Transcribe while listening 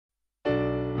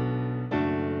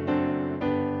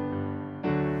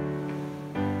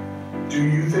Do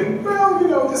you think,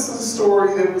 well, this is a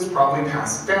story that was probably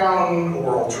passed down,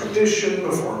 oral tradition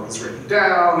before it was written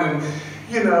down, and,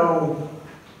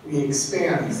 we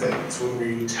expand things when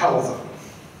we tell them.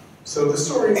 So the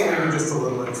story is maybe just a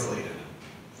little inflated.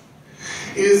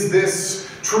 Is this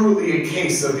truly a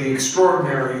case of the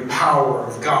extraordinary power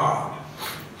of God?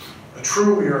 A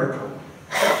true miracle,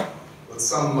 what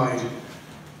some might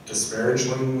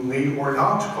disparagingly or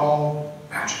not call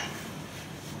magic?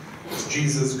 Does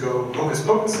Jesus go hocus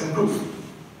pocus and poof,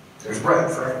 there's bread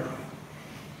for everybody?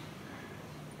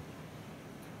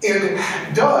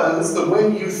 And does the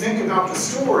way you think about the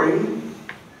story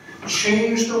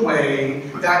change the way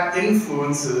that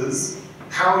influences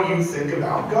how you think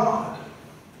about God?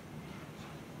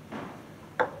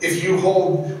 If you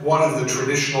hold one of the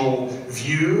traditional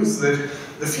views that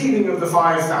the feeding of the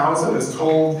 5,000 is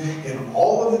told in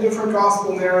all of the different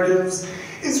gospel narratives,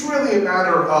 it's really a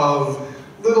matter of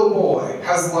little boy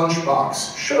has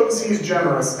lunchbox, shows he's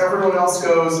generous, everyone else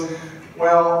goes,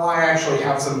 well, I actually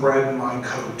have some bread in my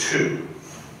coat too.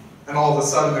 And all of a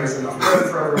sudden there's enough bread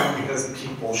for everyone because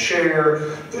people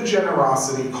share, the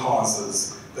generosity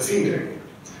causes the feeding.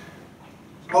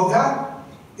 Well, that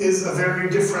is a very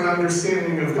different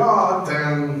understanding of God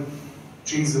than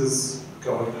Jesus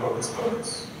going hocus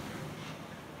pocus.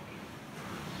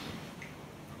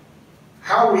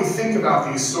 How we think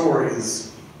about these stories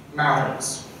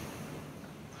matters.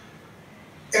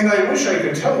 And I wish I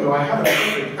could tell you I have a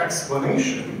perfect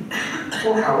explanation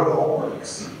for how it all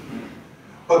works.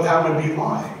 But that would be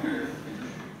lying.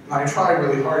 And I try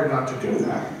really hard not to do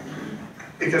that,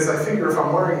 because I figure if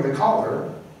I'm wearing the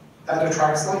collar, that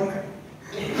attracts lightning.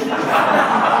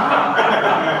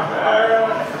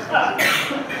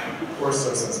 Or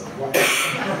so says my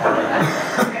wife.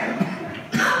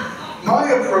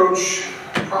 My approach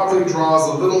probably draws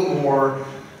a little more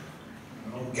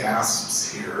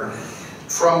gasps here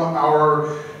from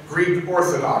our Greek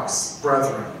Orthodox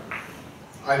brethren.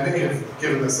 I may have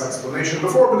given this explanation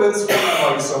before, but it's one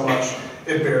I like so much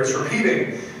it bears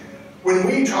repeating. When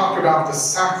we talk about the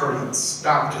sacraments,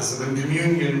 baptism and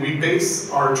communion, we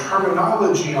base our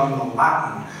terminology on the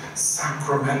Latin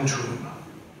sacramentum.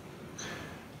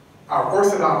 Our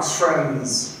Orthodox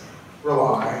friends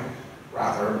rely,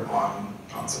 rather, on,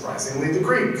 not surprisingly, the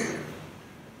Greek,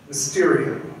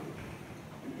 mysterium.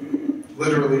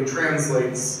 Literally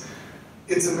translates,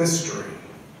 it's a mystery.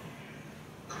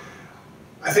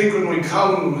 I think when we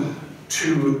come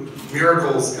to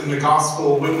miracles in the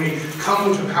gospel, when we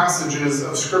come to passages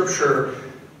of Scripture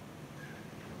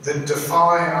that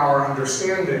defy our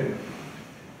understanding,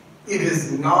 it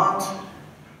is not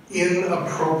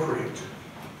inappropriate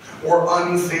or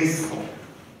unfaithful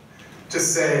to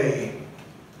say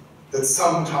that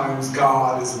sometimes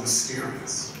God is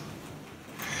mysterious.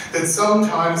 That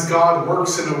sometimes God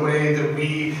works in a way that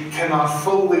we cannot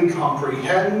fully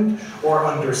comprehend or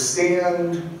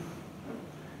understand,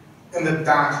 and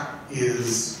that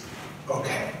is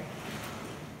okay.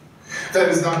 That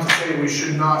is not to say we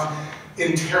should not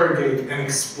interrogate and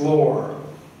explore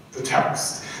the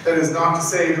text. That is not to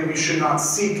say that we should not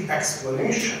seek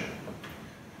explanation.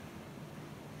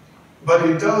 But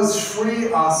it does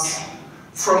free us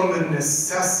from the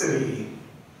necessity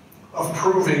of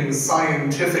proving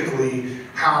scientifically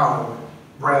how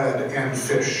bread and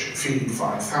fish feed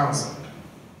 5,000.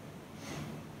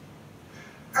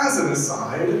 As an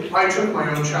aside, I took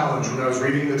my own challenge when I was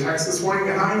reading the text this morning,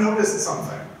 and I noticed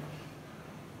something.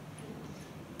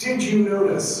 Did you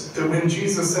notice that when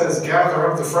Jesus says,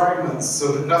 gather up the fragments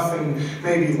so that nothing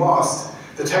may be lost,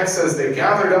 the text says they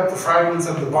gathered up the fragments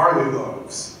of the barley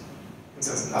loaves. It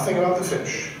says nothing about the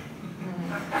fish.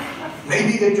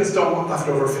 Maybe they just don't want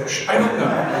leftover fish. I don't know.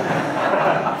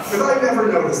 But I never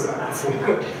noticed that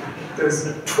before. There's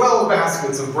 12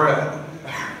 baskets of bread.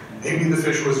 Maybe the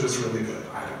fish was just really good.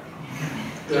 I don't know.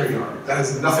 There you are. That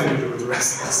has nothing to do with the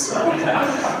rest of the story.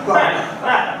 But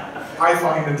I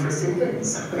find interesting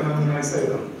things, and then I say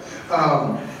them.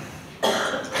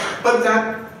 But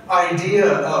that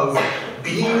idea of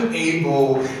being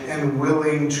able and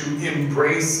willing to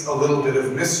embrace a little bit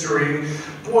of mystery,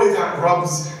 boy, that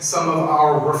rubs some of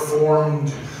our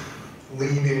Reformed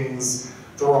leanings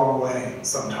the wrong way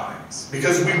sometimes.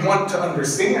 Because we want to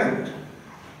understand.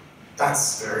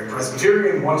 That's very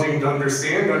Presbyterian, wanting to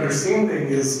understand. Understanding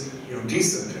is,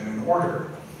 decent and in order.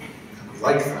 We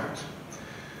like that.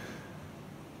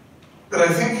 But I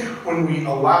think when we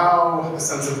allow a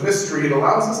sense of mystery, it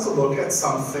allows us to look at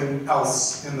something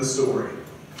else in the story.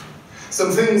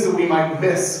 Some things that we might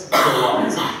miss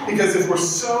otherwise. Because if we're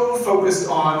so focused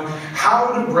on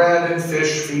how do bread and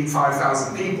fish feed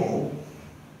 5,000 people,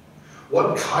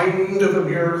 what kind of a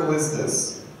miracle is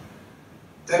this?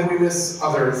 then we miss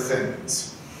other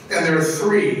things. And there are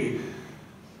three,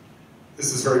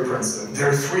 this is very Princeton, there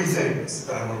are three things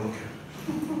that I want to look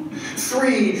at.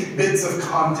 Three bits of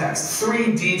context,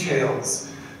 three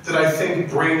details that I think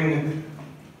bring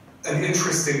an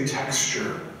interesting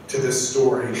texture to this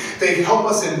story. They help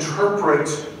us interpret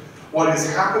what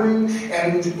is happening,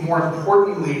 and more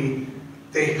importantly,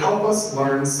 they help us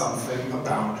learn something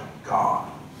about God.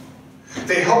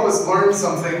 They help us learn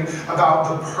something about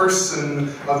the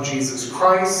person of Jesus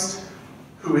Christ,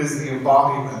 who is the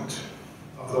embodiment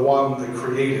of the one that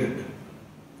created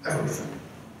everything.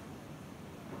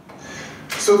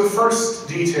 So the first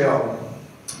detail,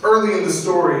 early in the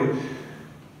story,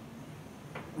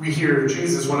 we hear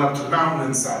Jesus went up to the mountain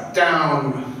and sat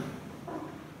down.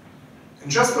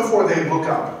 And just before they look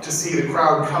up to see the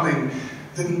crowd coming,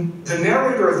 the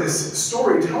narrator of this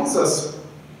story tells us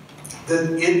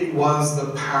that it was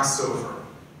the Passover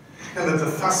and that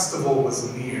the festival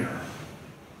was near.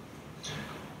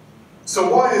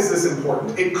 So why is this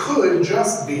important? It could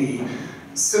just be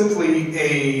simply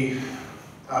a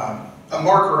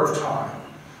marker of time,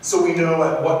 so we know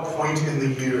at what point in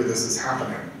the year this is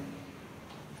happening.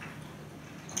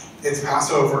 It's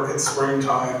Passover, it's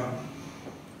springtime.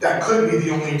 That could be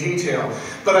the only detail,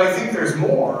 but I think there's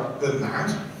more than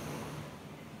that.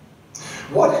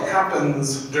 What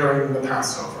happens during the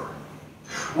Passover?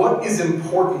 What is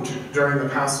important during the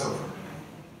Passover?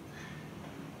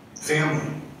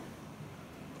 Family.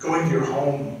 Going to your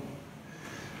home.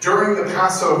 During the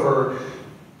Passover,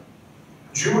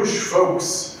 Jewish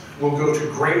folks will go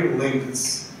to great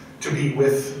lengths to be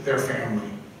with their family.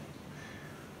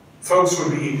 Folks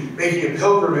would be making a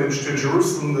pilgrimage to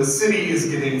Jerusalem. The city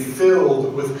is getting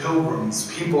filled with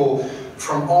pilgrims. People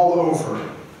from all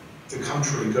over the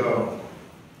country go.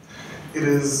 It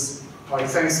is like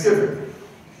Thanksgiving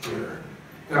here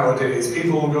nowadays.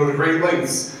 People will go to great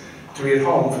lengths to be at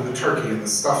home for the turkey and the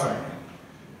stuffing.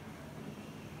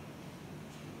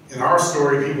 In our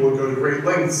story, people would go to great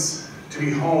lengths to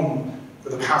be home for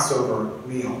the Passover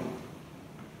meal.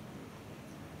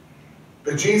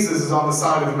 But Jesus is on the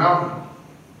side of the mountain,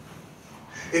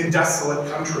 in desolate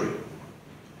country.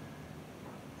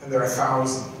 And there are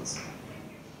thousands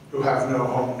who have no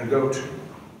home to go to.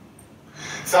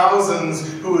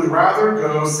 Thousands who would rather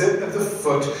go sit at the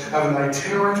foot of an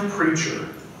itinerant preacher.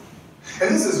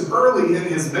 And this is early in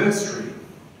his ministry.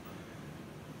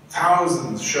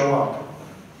 Thousands show up.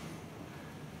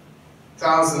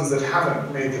 Thousands that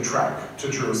haven't made the trek to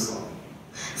Jerusalem.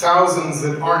 Thousands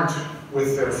that aren't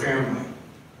with their family,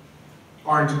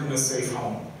 aren't in a safe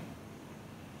home.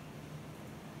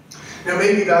 Now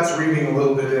maybe that's reading a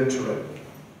little bit into it.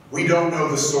 We don't know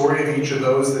the story of each of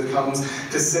those that comes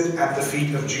to sit at the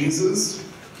feet of Jesus,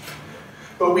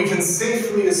 but we can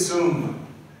safely assume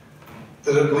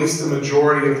that at least a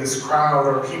majority of this crowd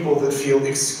are people that feel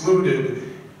excluded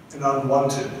and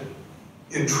unwanted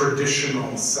in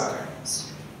traditional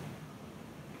settings.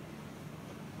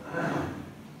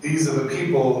 These are the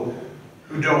people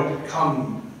who don't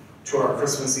come to our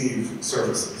Christmas Eve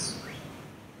services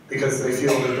because they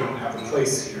feel they don't have a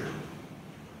place here.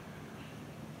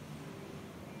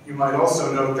 You might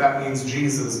also note that means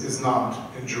Jesus is not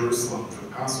in Jerusalem for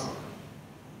the Passover.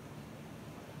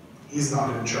 He's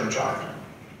not in church either.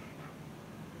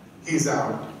 He's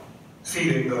out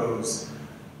feeding those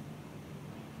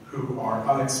who are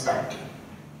unexpected.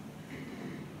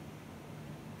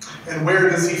 And where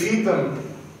does he feed them?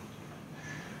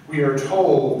 We are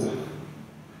told,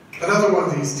 another one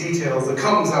of these details that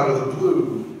comes out of the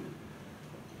blue.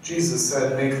 Jesus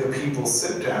said, "Make the people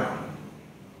sit down."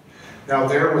 Now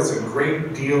there was a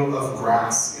great deal of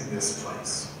grass in this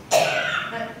place.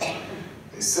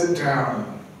 They sit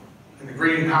down in the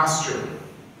green pasture.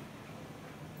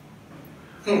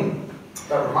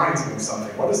 That reminds me of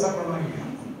something. What does that remind me of?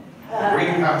 The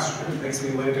green pasture makes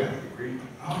me lay down.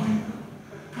 Oh,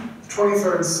 yeah.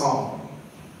 23rd Psalm.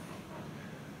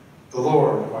 The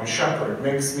Lord, my shepherd,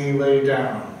 makes me lay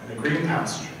down in a green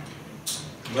pasture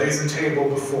and lays a table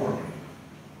before me.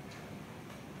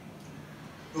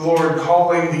 The Lord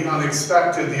calling the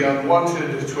unexpected, the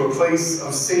unwanted, to a place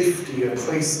of safety, a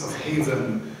place of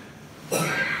haven,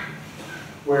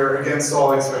 where against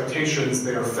all expectations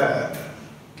they are fed.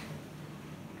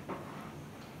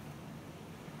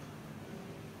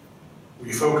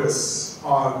 We focus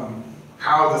on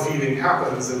how the feeding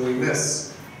happens and we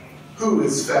miss who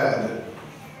is fed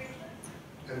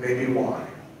and maybe why.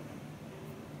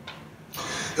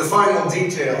 The final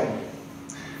detail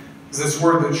is this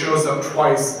word that shows up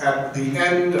twice at the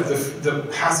end of the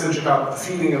passage about the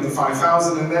feeding of the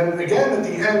 5,000, and then again at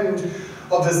the end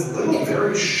of this little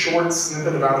very short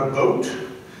snippet about a boat,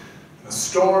 and a a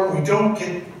storm. We don't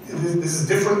get, this is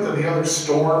different than the other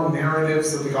storm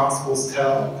narratives that the Gospels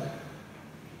tell.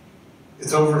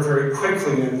 It's over very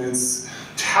quickly, and it's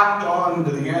tacked on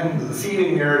to the end of the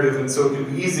feeding narrative, and so it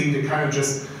can be easy to kind of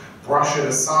just brush it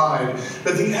aside.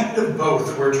 But at the end of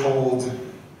both, we're told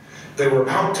they were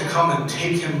about to come and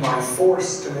take him by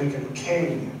force to make him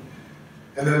king,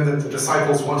 and then that the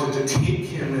disciples wanted to take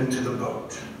him into the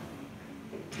boat.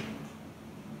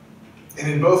 And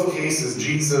in both cases,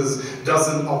 Jesus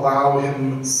doesn't allow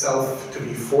himself to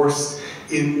be forced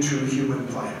into human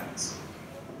plans.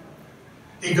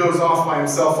 He goes off by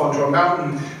himself onto a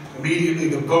mountain. Immediately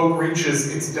the boat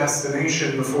reaches its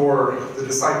destination before the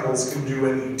disciples can do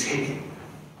any taking.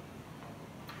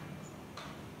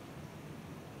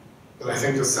 But I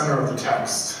think the center of the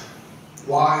text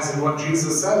lies in what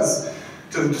Jesus says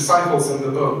to the disciples in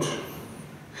the boat.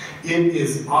 It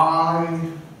is I,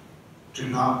 do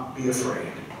not be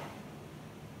afraid.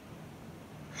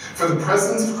 For the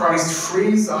presence of Christ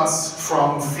frees us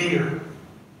from fear.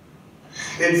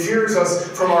 It frees us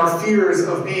from our fears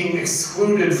of being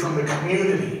excluded from the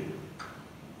community.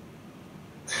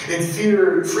 It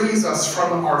frees us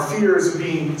from our fears of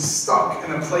being stuck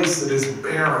in a place that is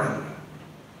barren.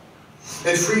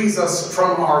 It frees us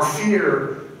from our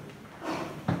fear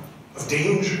of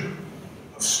danger,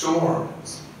 of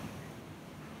storms.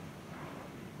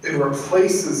 It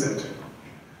replaces it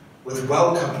with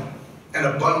welcome and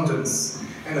abundance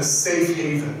and a safe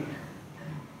haven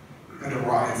and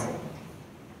arrival.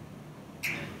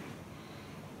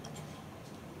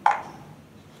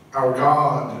 Our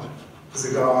God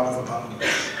is a God of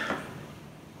abundance.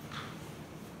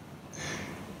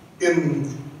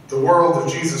 In the world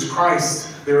of Jesus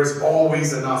Christ, there is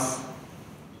always enough.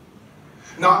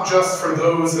 Not just for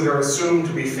those that are assumed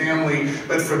to be family,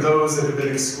 but for those that have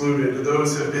been excluded,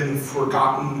 those that have been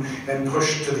forgotten and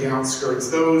pushed to the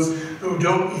outskirts, those who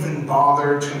don't even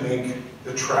bother to make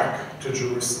the trek to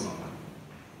Jerusalem.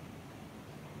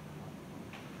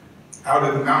 Out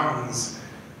in the mountains,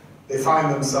 they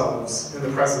find themselves in the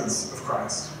presence of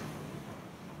Christ.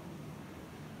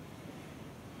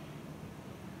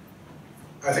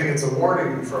 I think it's a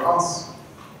warning for us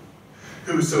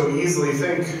who so easily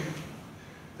think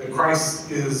that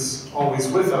Christ is always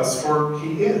with us, for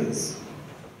he is.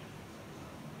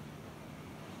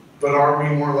 But are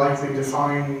we more likely to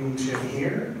find him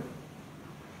here,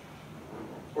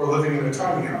 or living in a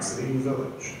tiny house at Eden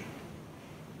Village?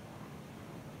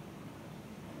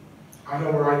 I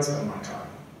know where I'd spend my time.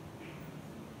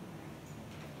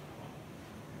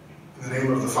 In the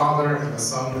name of the Father, and the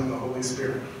Son, and the Holy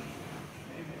Spirit.